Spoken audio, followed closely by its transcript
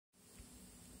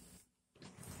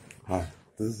Hi,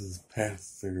 this is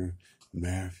Pastor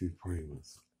Matthew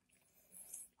Primous.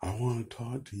 I want to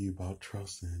talk to you about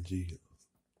trusting in Jesus.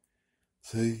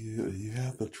 So you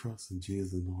have to trust in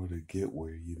Jesus in order to get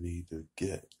where you need to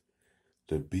get,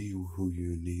 to be who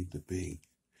you need to be.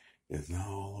 It's not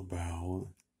all about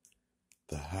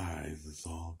the highs, it's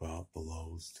all about the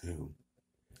lows too.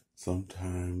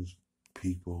 Sometimes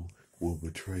people will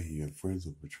betray you and friends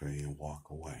will betray you and walk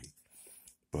away.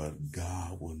 But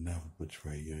God will never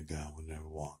betray you and God will never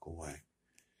walk away.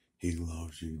 He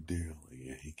loves you dearly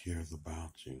and he cares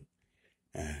about you.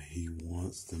 And he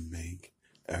wants to make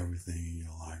everything in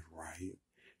your life right.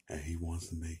 And he wants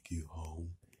to make you whole.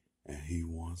 And he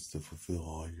wants to fulfill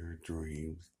all your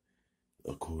dreams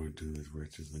according to his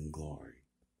riches and glory.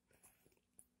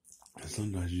 And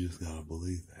sometimes you just gotta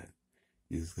believe that.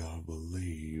 You just gotta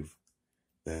believe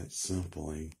that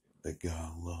simply that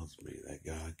God loves me, that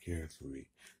God cares for me,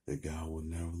 that God will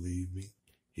never leave me,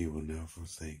 he will never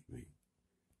forsake me.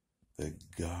 That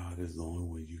God is the only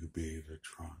one you could be able to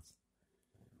trust.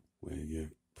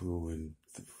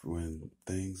 When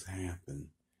things happen,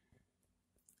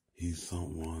 he's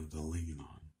someone to lean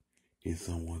on. He's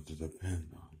someone to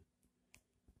depend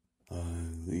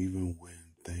on. Even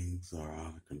when things are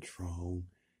out of control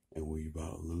and when you're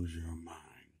about to lose your mind,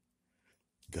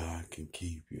 God can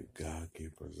keep you. God can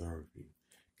preserve you.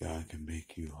 God can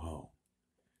make you whole.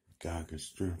 God can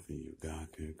strengthen you.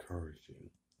 God can encourage you.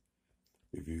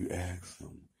 If you ask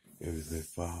him, if you say,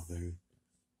 Father,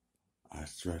 I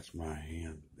stretch my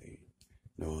hand to thee.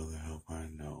 No other help I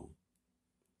know.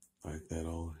 Like that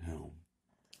old hymn.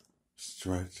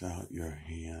 Stretch out your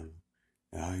hand.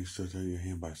 And how you stretch out your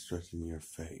hand? By stretching your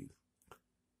faith.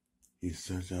 You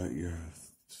stretch out your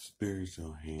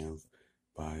spiritual hands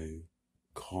by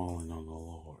calling on the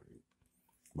Lord.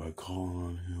 By calling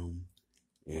on him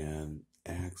and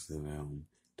asking him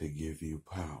to give you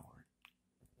power.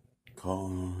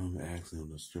 Calling on him, asking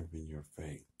him to strengthen your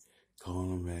faith.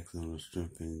 Calling him, asking him to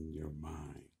strengthen your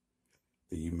mind.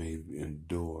 That you may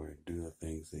endure and do the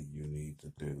things that you need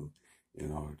to do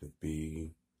in order to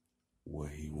be what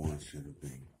he wants you to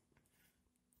be.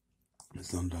 And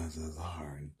sometimes that's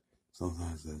hard.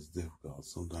 Sometimes that's difficult.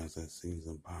 Sometimes that seems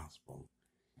impossible.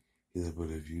 He said, but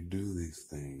if you do these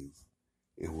things,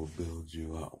 it will build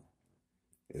you up.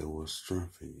 It will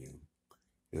strengthen you.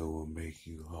 It will make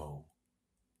you whole.